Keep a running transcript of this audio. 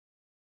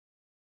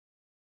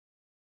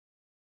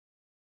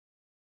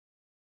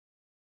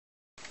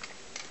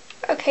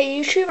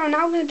Okay YouTube, I'm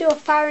now going to do a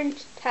firing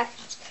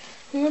test.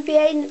 I'm going to be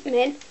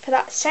aiming for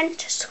that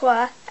centre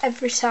square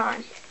every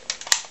time.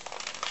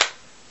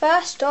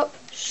 First up,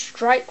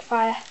 strike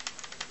fire.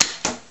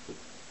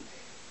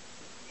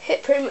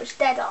 Hit pretty much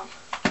dead on.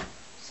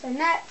 So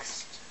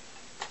next,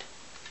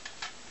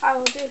 I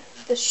will do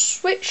the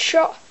switch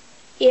shot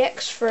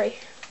EX3.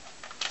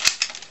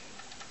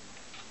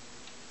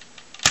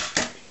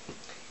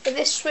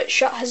 This switch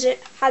shot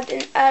had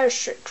an air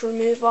restrict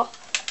removal.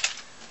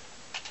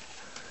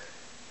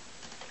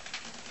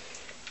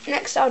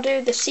 Next I'll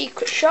do the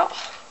secret shot.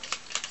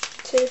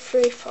 2,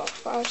 3, 4,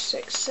 5,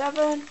 6,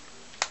 7.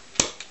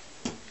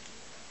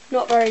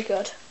 Not very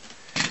good.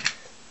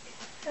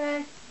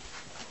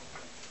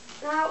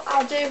 Now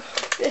I'll do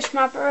this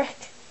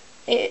Maverick.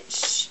 It's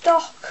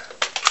stock.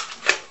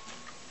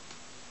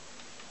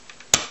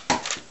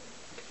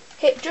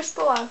 Hit just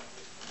below.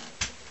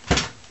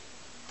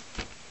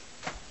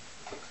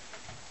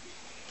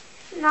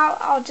 Now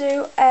I'll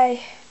do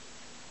a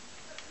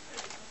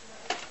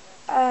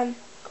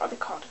what are they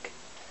called?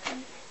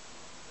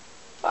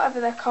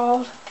 Whatever they're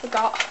called,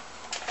 forgot.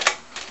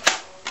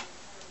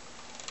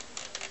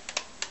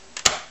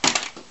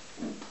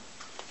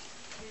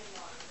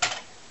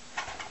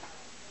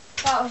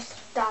 That was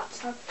that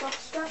type of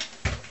blaster.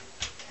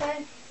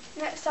 Okay,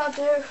 next I'll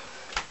do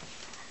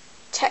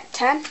Tech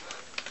 10.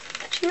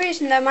 For some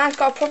reason though, mine's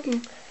got a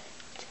problem.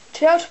 To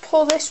be able to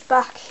pull this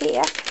back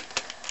here,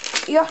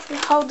 you have to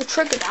hold the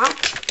trigger down,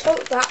 pull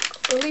it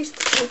back, release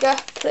the trigger,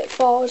 put it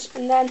forwards,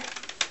 and then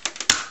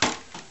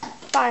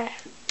fire.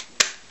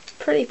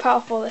 Pretty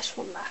powerful, this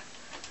one there.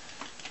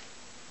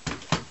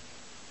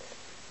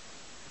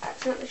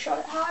 Accidentally shot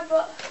it high,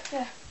 but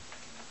yeah.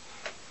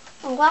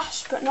 And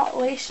last but not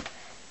least,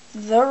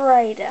 the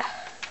Raider.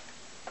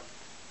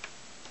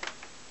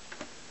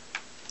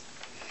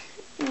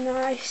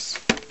 Nice.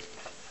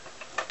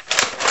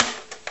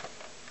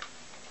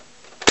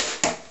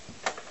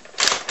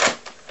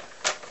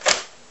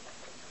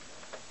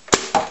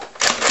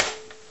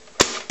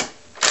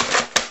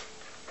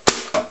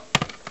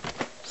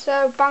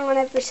 So bang on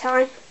every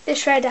time.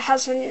 This Raider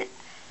has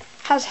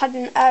had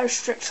an air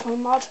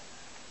restriction mod.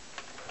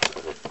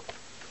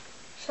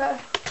 So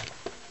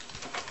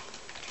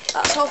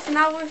that's all for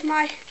now with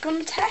my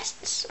gun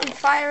tests and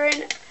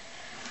firing.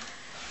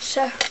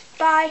 So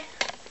bye.